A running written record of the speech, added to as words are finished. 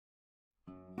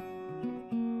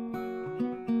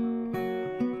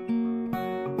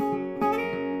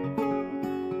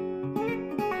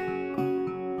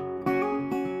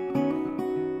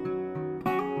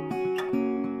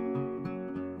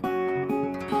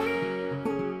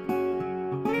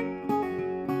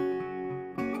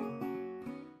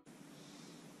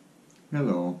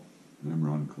Hello, I'm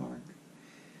Rawn Clark.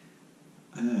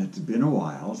 It's been a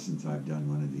while since I've done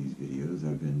one of these videos.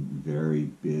 I've been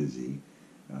very busy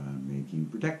making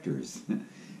protectors.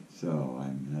 So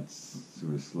that's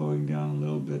sort of slowing down a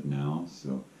little bit now.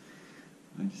 So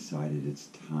I decided it's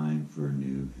time for a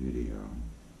new video.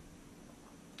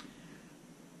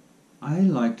 I'd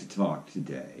like to talk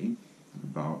today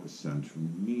about essential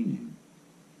meaning.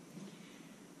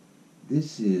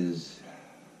 This is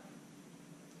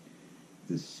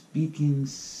the speaking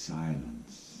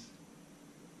silence,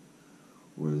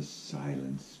 or the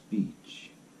silent speech,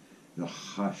 the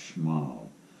hashmal.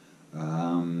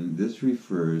 This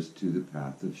refers to the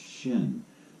path of Shin,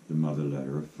 the mother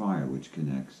letter of fire, which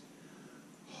connects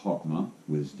Chokmah,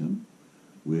 wisdom,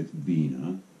 with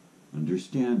Binah,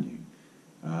 understanding.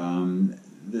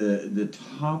 The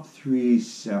top three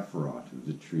Sephirot of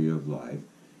the tree of life,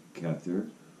 Kether,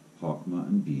 Chokmah,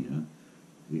 and Binah,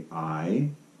 the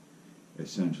I,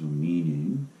 essential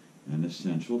meaning, and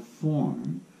essential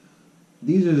form.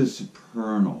 These are the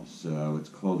supernals, what's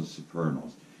called the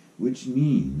supernals, which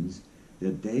means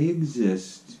that they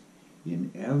exist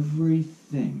in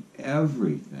everything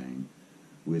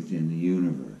within the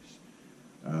universe,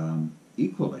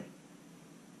 equally.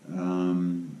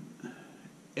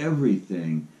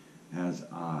 Everything has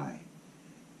I.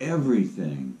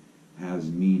 Everything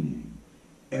has meaning.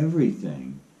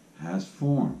 Everything has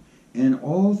form. And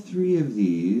all three of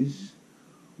these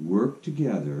work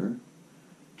together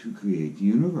to create the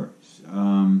universe.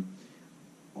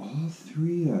 All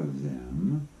three of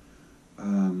them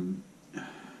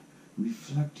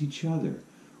reflect each other.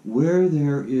 Where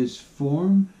there is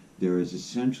form, there is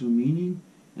essential meaning,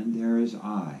 and there is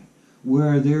I.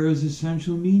 Where there is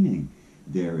essential meaning,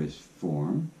 there is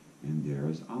form, and there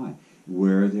is I.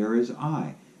 Where there is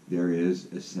I, there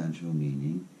is essential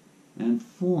meaning and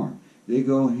form. They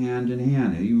go hand in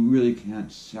hand. You really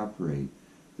can't separate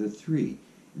the three.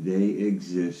 They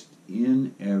exist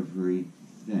in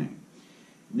everything.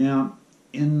 Now,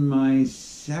 in my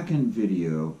second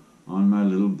video on my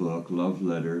little book, Love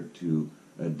Letter to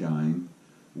a Dying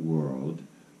World,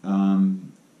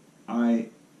 I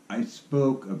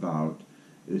spoke about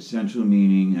essential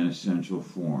meaning and essential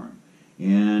form.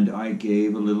 And I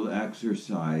gave a little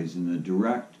exercise in the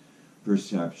direct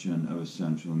perception of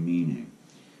essential meaning.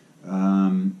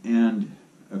 And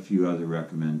a few other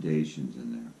recommendations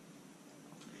in there.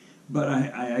 But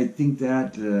I think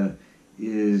that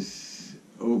is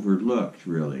overlooked,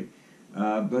 really.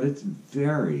 But it's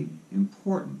very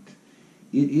important.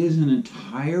 It is an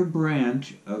entire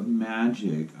branch of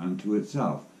magic unto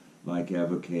itself, like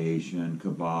evocation,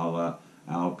 Kabbalah,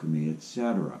 alchemy,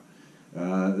 etc.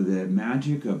 The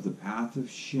magic of the path of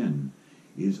Shin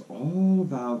is all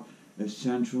about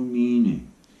essential meaning.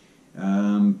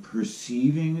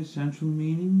 Perceiving essential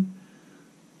meaning,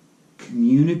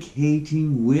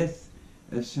 communicating with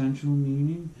essential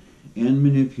meaning, and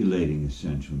manipulating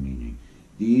essential meaning.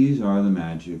 These are the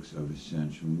magics of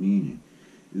essential meaning.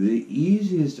 The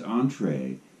easiest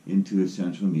entree into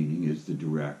essential meaning is the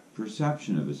direct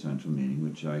perception of essential meaning,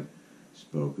 which I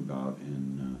spoke about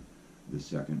in the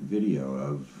second video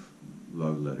of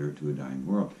Love Letter to a Dying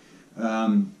World.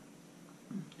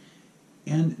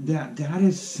 And that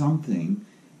is something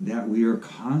that we are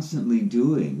constantly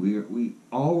doing. We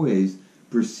always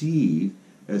perceive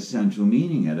essential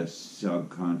meaning at a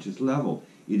subconscious level.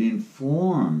 It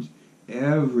informs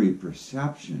every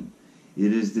perception.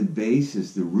 It is the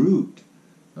basis, the root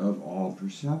of all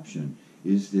perception,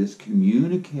 is this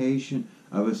communication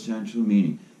of essential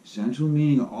meaning. Essential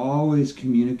meaning always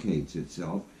communicates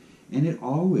itself, and it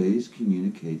always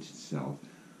communicates itself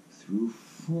through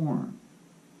form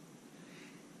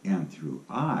and through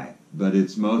I, but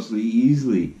it's mostly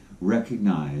easily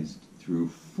recognized through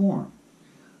form.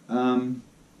 And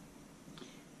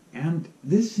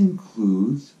this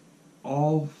includes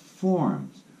all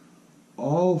forms.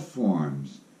 All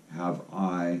forms have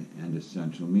I and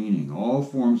essential meaning. All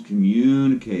forms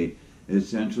communicate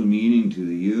essential meaning to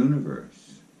the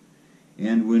universe.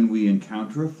 And when we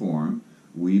encounter a form,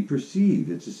 we perceive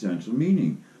its essential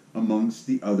meaning amongst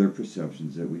the other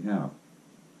perceptions that we have.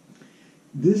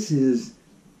 This is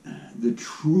the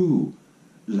true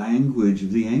language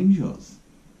of the angels,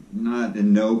 not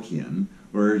Enochian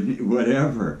or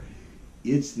whatever.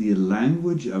 It's the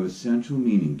language of essential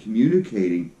meaning,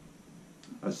 communicating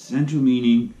essential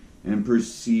meaning and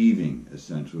perceiving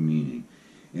essential meaning.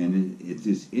 And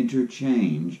this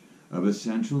interchange of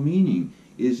essential meaning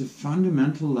is a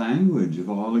fundamental language of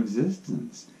all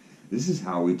existence. This is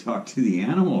how we talk to the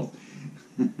animals,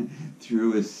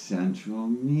 through essential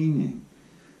meaning.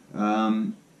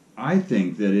 I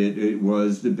think that it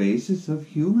was the basis of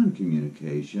human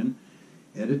communication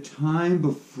at a time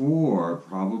before,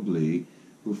 probably,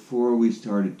 before we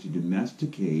started to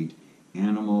domesticate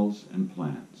animals and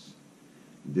plants.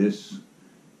 This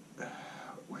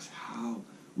was how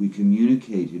we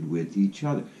communicated with each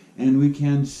other. And we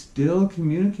can still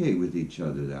communicate with each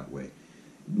other that way.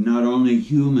 Not only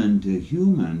human to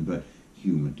human, but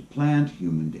human to plant,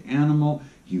 human to animal,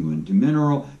 human to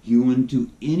mineral, human to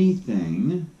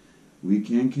anything. We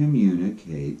can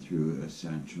communicate through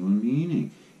essential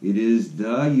meaning. It is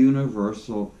the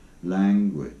universal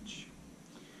language.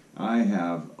 I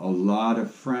have a lot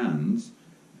of friends,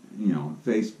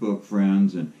 Facebook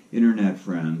friends and internet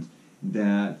friends,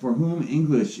 that for whom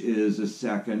English is a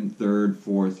second, third,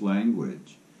 fourth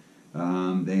language.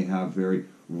 They have very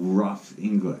rough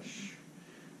English.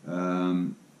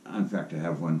 In fact, I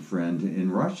have one friend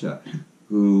in Russia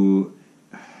who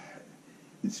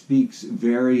speaks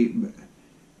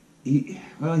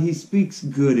he speaks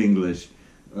good English,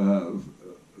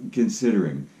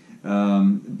 considering,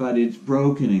 but it's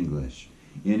broken English,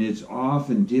 and it's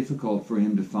often difficult for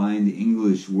him to find the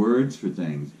English words for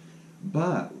things.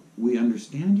 But we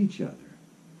understand each other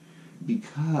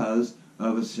because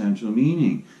of essential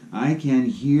meaning. I can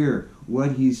hear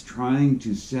what he's trying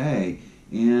to say,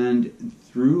 and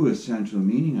through essential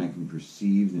meaning I can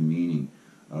perceive the meaning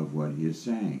of what he is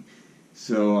saying.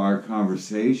 So our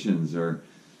conversations are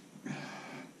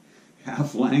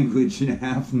half language and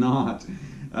half not.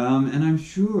 And I'm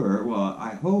sure, well,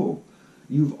 I hope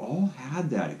you've all had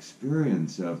that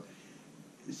experience of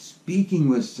speaking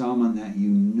with someone that you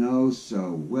know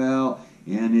so well,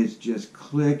 and it's just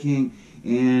clicking,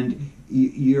 and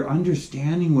you're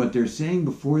understanding what they're saying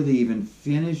before they even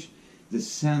finish the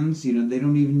sentence. They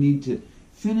don't even need to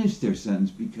finish their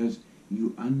sentence because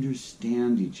you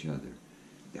understand each other.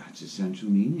 That's essential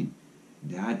meaning.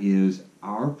 That is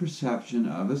our perception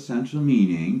of essential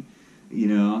meaning,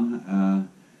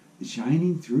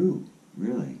 shining through,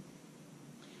 really.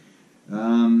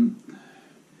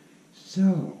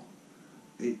 So,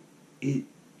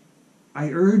 I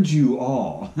urge you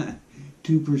all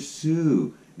to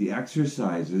pursue the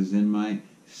exercises in my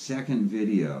second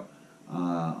video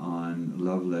on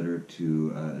Love Letter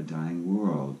to a Dying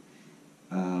World.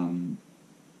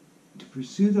 To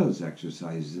pursue those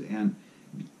exercises and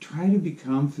try to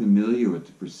become familiar with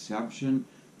the perception,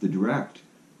 the direct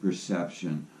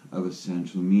perception of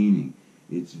essential meaning.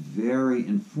 It's very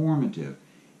informative,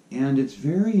 and it's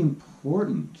very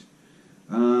important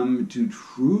to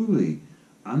truly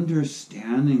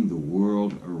understanding the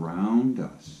world around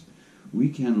us. We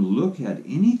can look at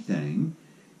anything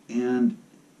and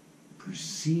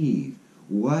perceive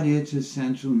what its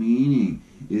essential meaning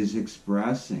is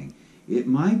expressing. It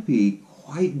might be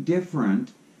quite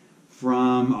different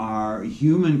from our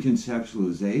human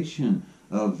conceptualization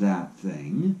of that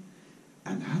thing,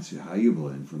 and that's valuable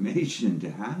information to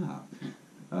have,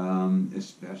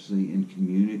 especially in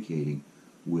communicating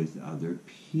with other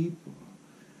people.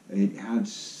 It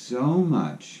adds so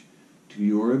much to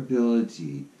your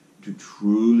ability to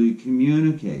truly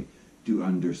communicate, to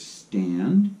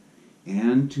understand,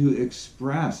 and to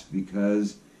express,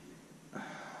 because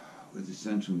with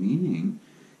essential meaning,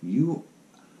 you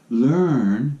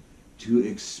learn to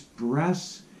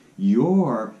express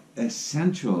your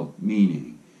essential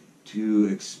meaning, to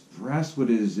express what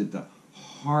is at the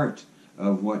heart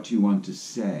of what you want to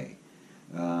say.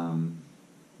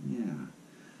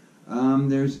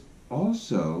 There's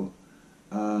also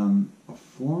a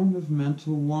form of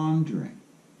mental wandering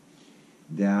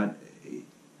that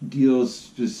deals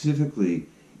specifically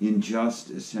in just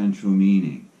essential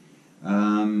meaning.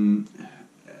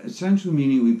 Essential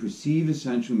meaning, we perceive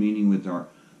essential meaning with our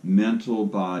mental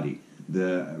body,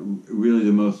 really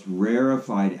the most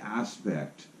rarefied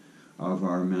aspect of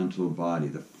our mental body,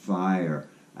 the fire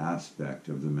aspect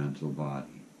of the mental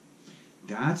body.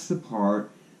 That's the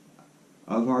part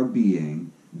of our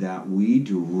being that we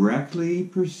directly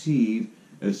perceive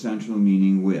essential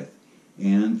meaning with,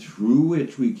 and through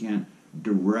which we can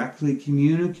directly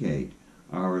communicate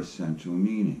our essential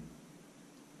meaning.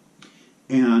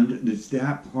 And it's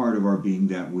that part of our being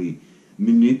that we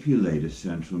manipulate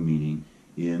essential meaning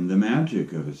in the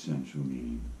magic of essential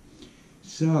meaning.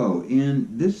 So,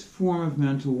 in this form of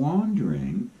mental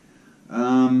wandering,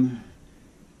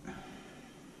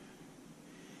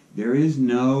 there is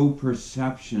no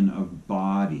perception of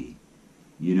body.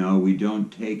 We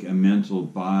don't take a mental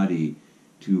body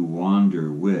to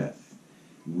wander with.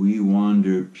 We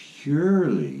wander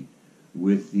purely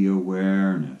with the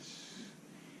awareness.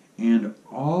 And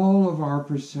all of our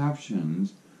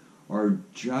perceptions are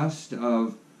just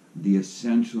of the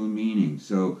essential meaning.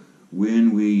 So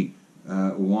when we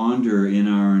wander in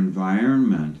our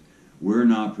environment, we're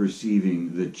not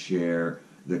perceiving the chair,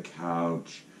 the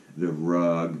couch, the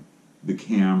rug, the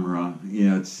camera,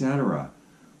 etc.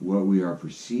 What we are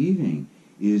perceiving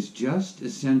is just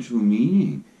essential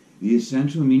meaning. The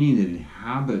essential meaning that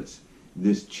inhabits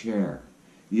this chair.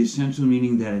 The essential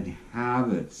meaning that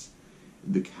inhabits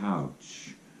the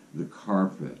couch, the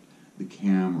carpet, the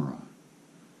camera.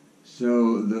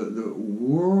 So the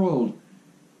world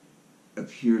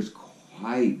appears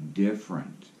quite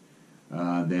different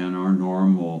than our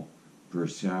normal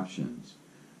perceptions.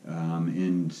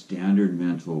 In standard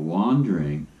mental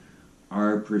wandering,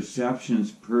 our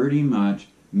perceptions pretty much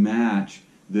match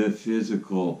the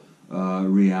physical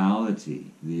reality,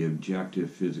 the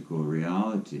objective physical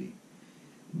reality.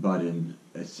 But in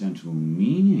essential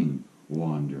meaning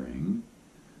wandering,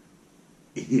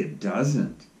 it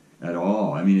doesn't at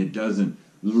all. I mean, it doesn't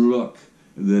look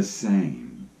the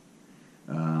same.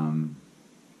 And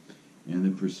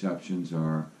the perceptions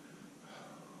are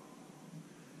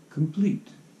complete.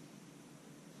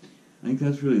 I think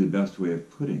that's really the best way of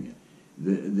putting it.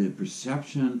 The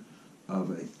perception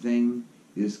of a thing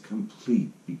is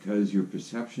complete because your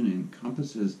perception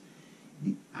encompasses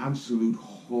the absolute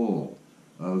whole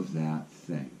of that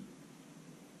thing.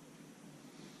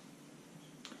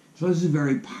 So this is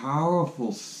very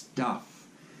powerful stuff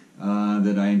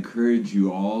that I encourage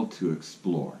you all to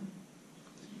explore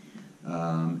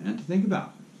and to think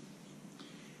about.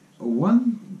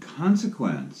 One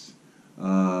consequence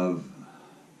of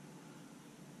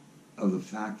the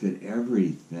fact that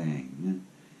everything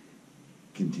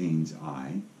contains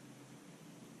I,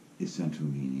 essential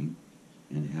meaning,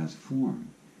 and has form.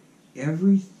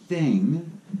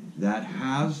 Everything that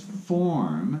has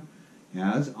form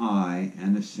has I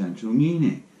and essential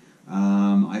meaning.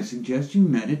 I suggest you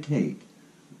meditate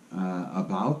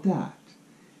about that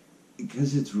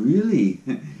because it's really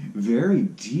very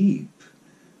deep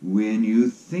when you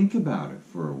think about it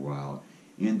for a while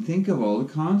and think of all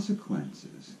the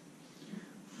consequences.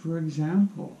 For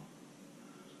example,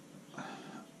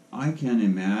 I can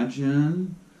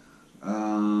imagine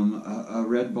a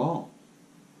red ball.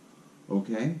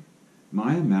 Okay?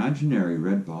 My imaginary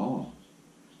red ball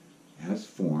has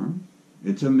form.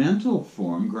 It's a mental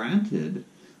form, granted,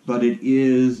 but it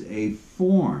is a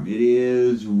form. It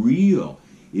is real.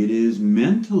 It is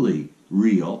mentally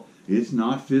real. It's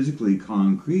not physically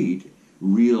concrete,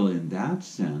 real in that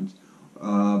sense,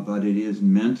 but it is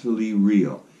mentally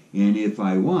real. And if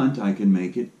I want, I can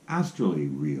make it astrally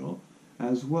real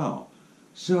as well.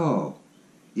 So,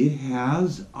 it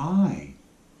has I.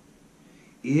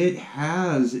 It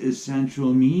has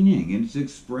essential meaning. It's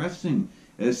expressing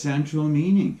essential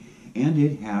meaning. And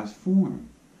it has form.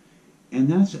 And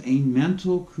that's a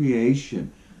mental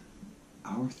creation.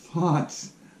 Our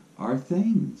thoughts are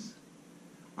things.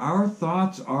 Our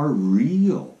thoughts are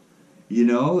real.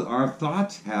 Our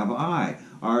thoughts have I.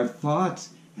 Our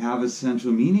thoughts have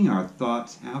essential meaning. Our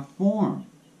thoughts have form.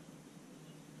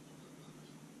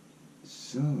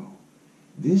 So,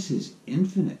 this is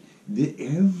infinite.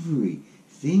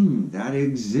 Everything that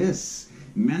exists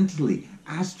mentally,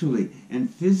 astrally, and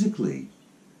physically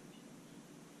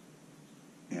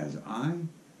has I,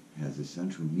 has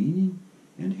essential meaning,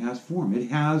 and has form. It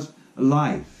has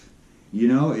life.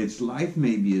 Its life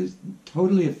maybe is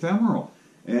totally ephemeral,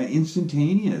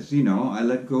 instantaneous. I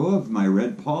let go of my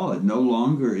red ball. It no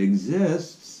longer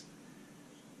exists,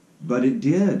 but it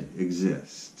did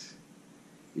exist.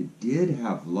 It did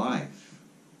have life.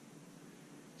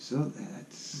 So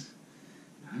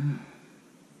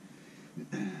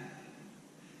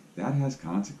that has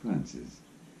consequences.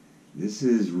 This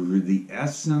is the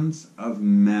essence of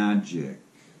magic.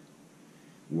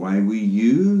 Why we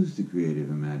use the creative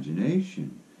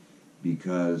imagination.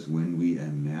 Because when we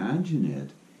imagine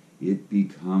it, it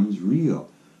becomes real.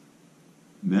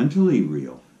 Mentally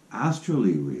real.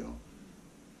 Astrally real.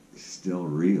 Still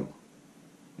real.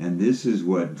 And this is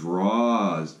what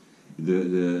draws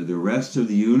the rest of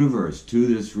the universe to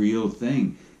this real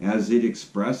thing as it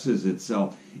expresses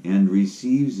itself and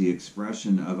receives the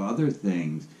expression of other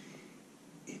things.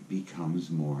 It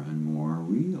becomes more and more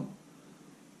real.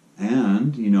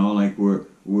 And, like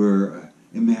we're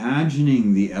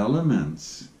imagining the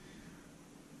elements,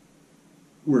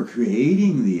 we're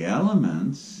creating the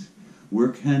elements,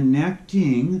 we're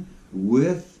connecting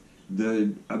with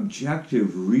the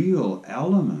objective real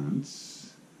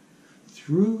elements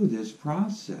through this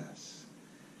process.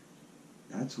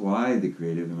 That's why the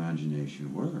creative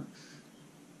imagination works.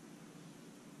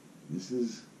 This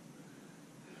is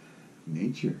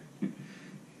nature.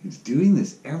 It's doing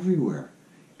this everywhere.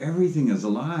 Everything is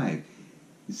alive.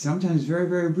 Sometimes very,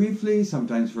 very briefly,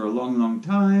 sometimes for a long, long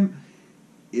time.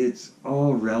 It's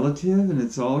all relative and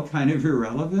it's all kind of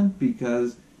irrelevant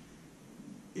because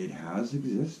it has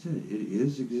existed. It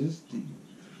is existing.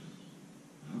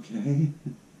 Okay?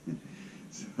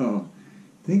 So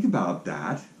think about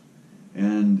that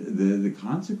and the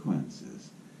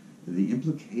consequences, the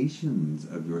implications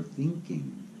of your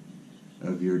thinking,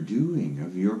 of your doing,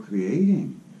 of your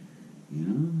creating. You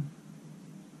know?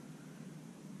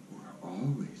 We're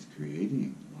always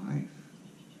creating life.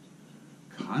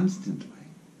 Constantly.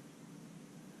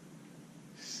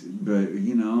 But,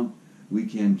 you know, we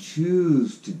can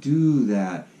choose to do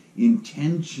that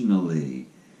intentionally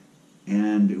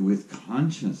and with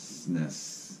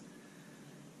consciousness.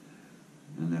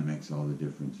 And that makes all the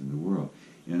difference in the world.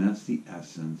 And that's the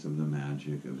essence of the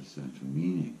magic of essential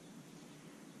meaning.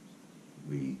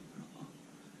 We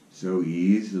so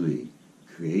easily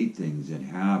create things that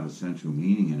have essential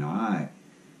meaning and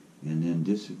and then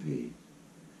dissipate.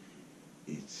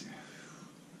 It's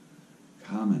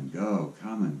come and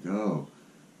go,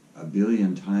 a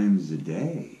billion times a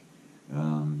day.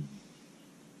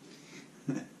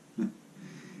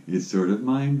 It's sort of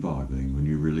mind-boggling when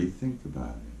you really think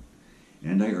about it.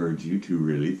 And I urge you to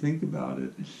really think about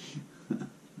it.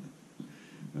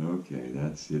 Okay,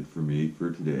 that's it for me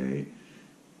for today.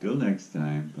 Till next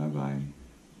time, bye-bye.